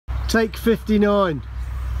Take 59.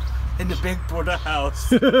 In the Big Brother house.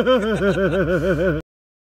 Hiya,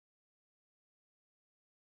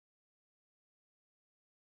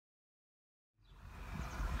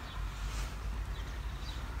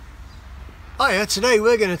 today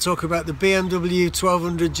we're going to talk about the BMW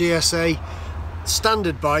 1200 GSA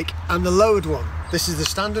standard bike and the lowered one. This is the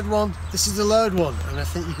standard one, this is the lowered one, and I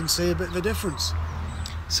think you can see a bit of a difference.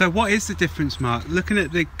 So what is the difference, Mark? Looking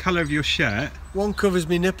at the colour of your shirt. One covers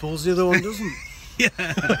me nipples, the other one doesn't. Yeah.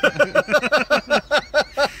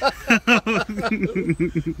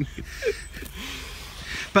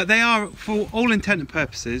 But they are, for all intent and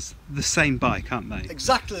purposes, the same bike, aren't they?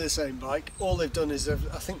 Exactly the same bike. All they've done is I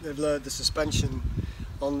think they've lowered the suspension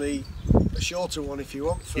on the shorter one, if you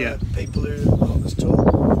want, for people who are not as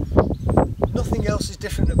tall. Nothing else is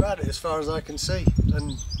different about it as far as I can see,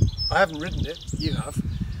 and I haven't ridden it, you have,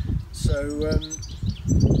 so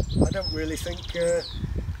I don't really think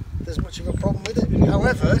there's much of a problem with it.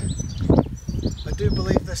 However, I do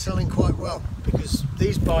believe they're selling quite well, because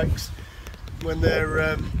these bikes, when they're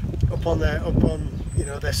up on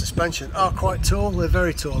their suspension, are quite tall. They're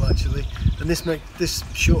very tall actually, and this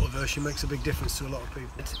shorter version makes a big difference to a lot of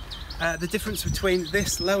people. The difference between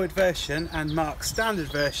this lowered version and Mark's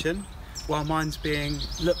standard version, while mine's being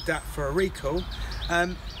looked at for a recall,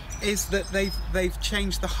 is that they've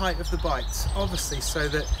changed the height of the bikes, obviously, so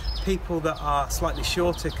that people that are slightly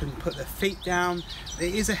shorter can put their feet down.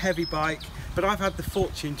 It is a heavy bike, but I've had the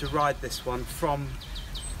fortune to ride this one from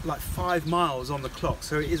like 5 miles on the clock,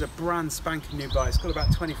 so it is a brand spanking new bike. It's got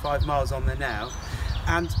about 25 miles on there now,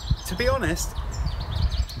 and to be honest,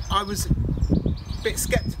 I was a bit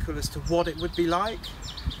skeptical as to what it would be like.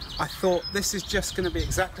 I thought this is just going to be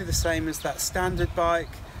exactly the same as that standard bike.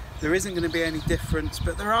 There isn't going to be any difference,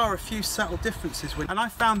 but there are a few subtle differences. And I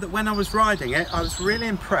found that when I was riding it, I was really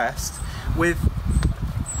impressed with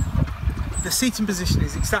the seating position.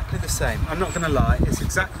 Is exactly the same. I'm not going to lie, it's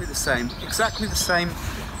exactly the same. Exactly the same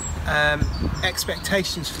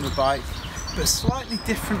expectations from the bike, but slightly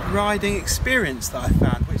different riding experience that I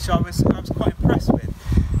found, which I was quite impressed with.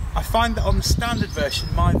 I find that on the standard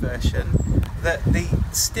version, my version, that the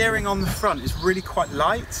steering on the front is really quite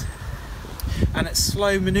light, and at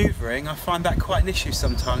slow manoeuvring I find that quite an issue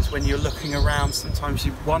sometimes. When you're looking around, sometimes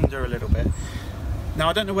you wonder a little bit. Now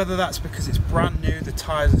I don't know whether that's because it's brand new, the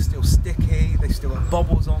tyres are still sticky, they've still got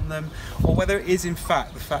bobbles on them, or whether it is in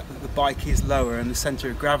fact the fact that the bike is lower and the centre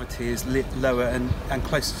of gravity is lower and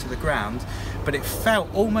closer to the ground. But it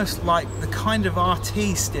felt almost like the kind of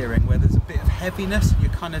RT steering where there's a bit of heaviness,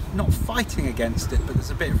 you're kind of not fighting against it, but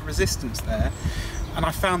there's a bit of resistance there. And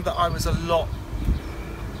I found that I was a lot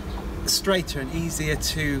straighter and easier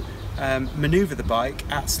to manoeuvre the bike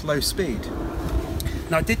at slow speed.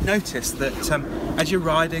 Now I did notice that as you're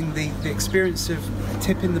riding, the experience of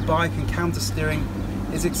tipping the bike and counter steering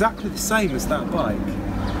is exactly the same as that bike,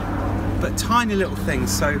 but tiny little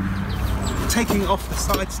things. So taking it off the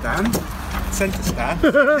side stand, centre stand.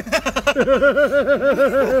 Oh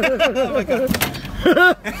my God.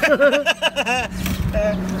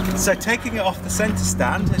 So taking it off the centre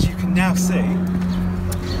stand, as you can now see,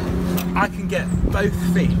 I can get both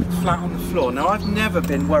feet flat on the floor. Now I've never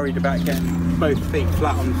been worried about getting both feet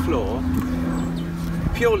flat on the floor,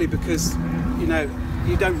 purely because, you know,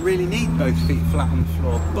 you don't really need both feet flat on the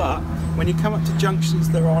floor, but when you come up to junctions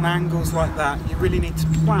that are on angles like that, you really need to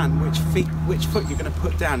plan which foot you're going to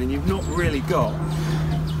put down, and you've not really got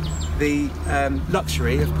the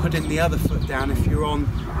luxury of putting the other foot down if you're on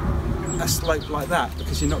a slope like that,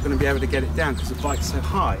 because you're not going to be able to get it down because the bike's so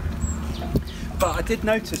high. But I did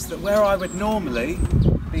notice that where I would normally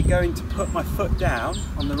be going to put my foot down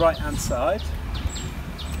on the right hand side,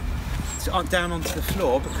 down onto the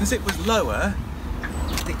floor, because it was lower,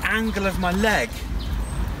 the angle of my leg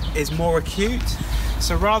is more acute.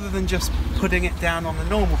 So rather than just putting it down on the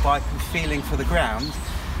normal bike and feeling for the ground,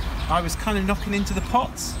 I was kind of knocking into the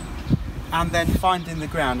pots and then finding the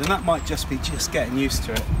ground, and that might just be getting used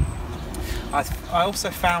to it. I also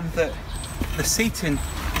found that the seating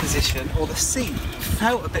position, or the seat,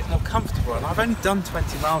 felt a bit more comfortable, and I've only done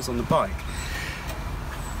 20 miles on the bike,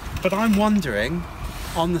 but I'm wondering,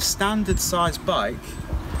 on the standard size bike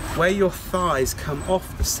where your thighs come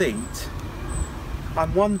off the seat,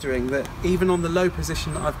 I'm wondering that even on the low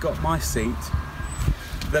position that I've got my seat,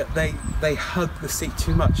 that they hug the seat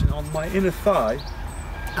too much, and on my inner thigh,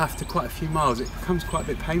 after quite a few miles, it becomes quite a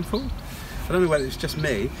bit painful. I don't know whether it's just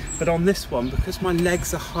me, but on this one, because my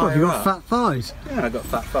legs are higher up... Have you got fat thighs? Yeah, I've got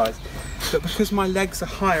fat thighs. But because my legs are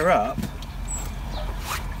higher up,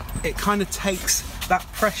 it kind of takes that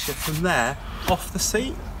pressure from there off the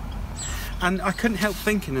seat. And I couldn't help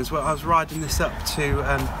thinking as well, I was riding this up to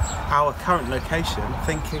our current location,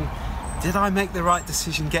 thinking, did I make the right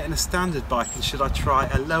decision getting a standard bike, and should I try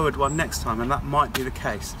a lowered one next time? And that might be the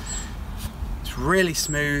case. It's really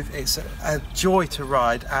smooth, it's a joy to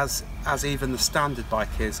ride, as even the standard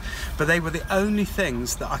bike is. But they were the only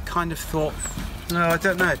things that I kind of thought, no, I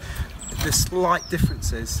don't know, the slight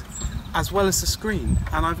differences, as well as the screen.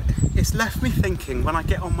 And it's left me thinking, when I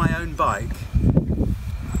get on my own bike,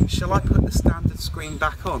 shall I put the standard screen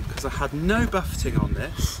back on? Because I had no buffeting on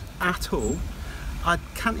this at all. I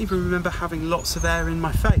can't even remember having lots of air in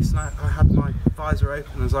my face, and I had my visor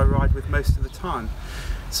open as I ride with most of the time.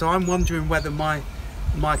 So I'm wondering whether my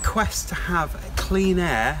quest to have clean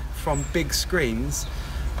air from big screens,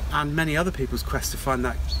 and many other people's quest to find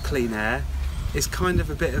that clean air, is kind of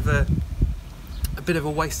a bit of a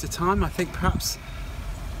waste of time. I think perhaps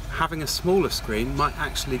having a smaller screen might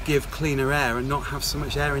actually give cleaner air and not have so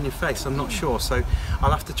much air in your face. I'm not sure, so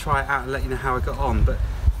I'll have to try it out and let you know how I got on. But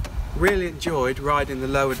really enjoyed riding the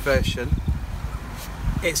lowered version.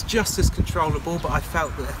 It's just as controllable, but I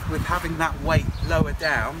felt that with having that weight lower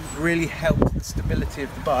down really helped the stability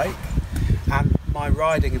of the bike and my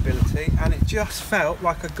riding ability, and it just felt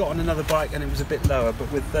like I got on another bike and it was a bit lower,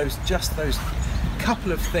 but with those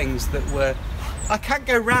couple of things that were, I can't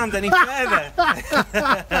go round any further.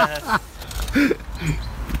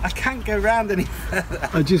 I can't go round any further.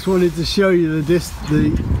 I just wanted to show you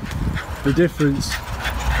the difference.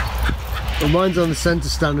 Well, mine's on the centre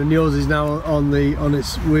stand and yours is now on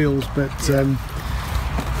its wheels, but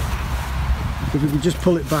if we could just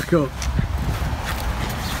pull it back up.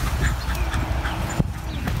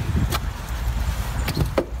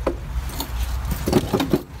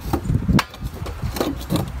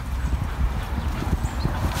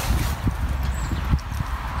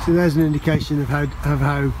 So there's an indication of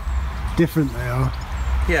how different they are.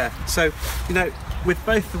 Yeah, so you know, with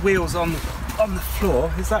both the wheels on the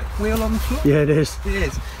floor, is that wheel on the floor? Yeah, it is. It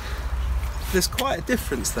is. There's quite a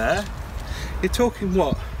difference there. You're talking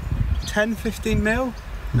what, 10, 15 mil?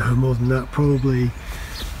 No, more than that, probably.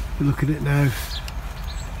 Look at it now.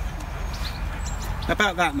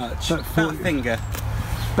 About that much. About a finger.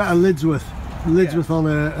 About a lid's worth. On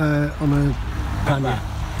a pannier.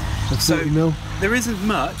 So 40 mil. There isn't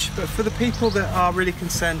much, but for the people that are really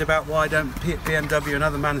concerned about why don't BMW and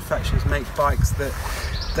other manufacturers make bikes that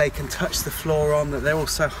they can touch the floor on, that they're all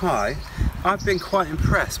so high, I've been quite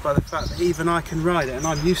impressed by the fact that even I can ride it, and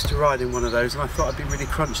I'm used to riding one of those, and I thought I'd be really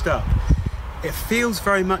crunched up. It feels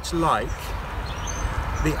very much like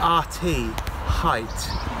the RT height,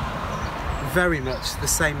 very much the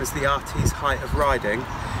same as the RT's height of riding,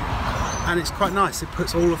 and it's quite nice. It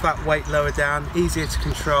puts all of that weight lower down, easier to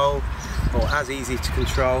control, or as easy to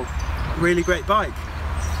control. Really great bike.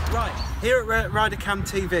 Right, here at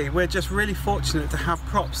RiderCamTV, we're just really fortunate to have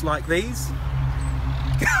props like these.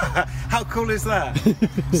 How cool is that?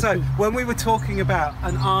 So when we were talking about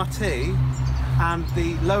an RT and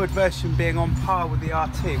the lowered version being on par with the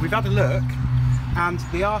RT, we've had a look, and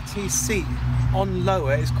the RT seat on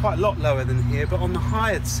lower is quite a lot lower than here, but on the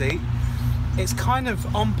hired seat it's kind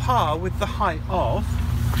of on par with the height of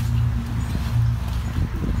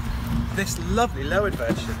this lovely lowered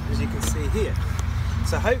version, as you can see here.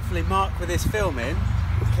 So hopefully Mark, with his filming,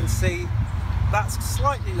 can see that's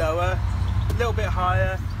slightly lower, a little bit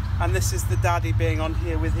higher, and this is the daddy being on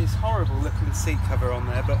here with his horrible looking seat cover on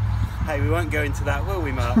there, but hey, we won't go into that, will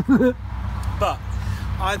we, Mark? But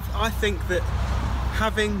I think that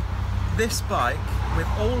having this bike with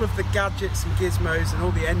all of the gadgets and gizmos and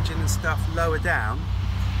all the engine and stuff lower down,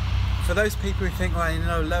 for those people who think, well, you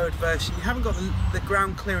know, lowered version, you haven't got the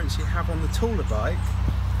ground clearance you have on the taller bike,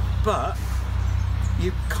 but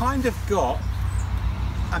you've kind of got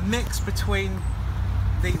a mix between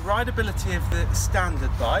the rideability of the standard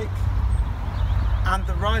bike and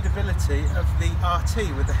the rideability of the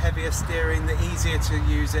RT, with the heavier steering, the easier to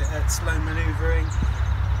use it at slow manoeuvring.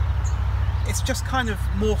 It's just kind of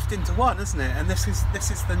morphed into one, isn't it? And this is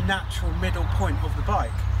the natural middle point of the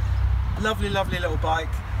bike. Lovely, lovely little bike.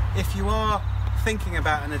 If you are thinking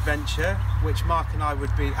about an adventure, which Mark and I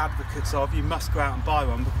would be advocates of, you must go out and buy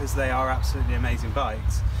one because they are absolutely amazing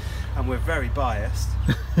bikes, and we're very biased.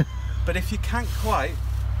 But if you can't quite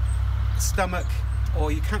stomach,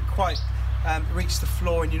 or you can't quite reach the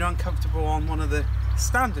floor and you're uncomfortable on one of the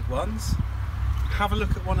standard ones, have a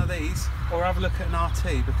look at one of these, or have a look at an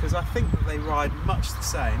RT, because I think that they ride much the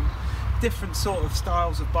same. Different sort of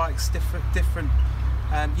styles of bikes, different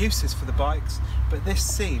uses for the bikes, but this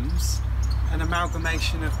seems an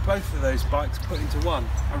amalgamation of both of those bikes put into one.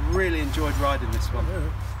 I really enjoyed riding this one.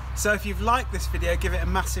 So if you've liked this video, give it a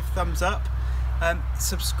massive thumbs up.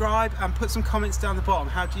 Subscribe and put some comments down the bottom.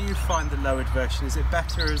 How do you find the lowered version? Is it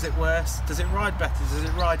better or is it worse? Does it ride better? Does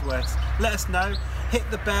it ride worse? Let us know. Hit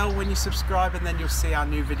the bell when you subscribe and then you'll see our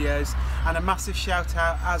new videos. And a massive shout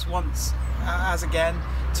out as again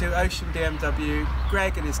to Ocean BMW,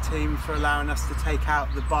 Greg and his team for allowing us to take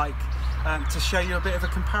out the bike to show you a bit of a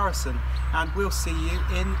comparison. And we'll see you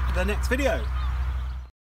in the next video.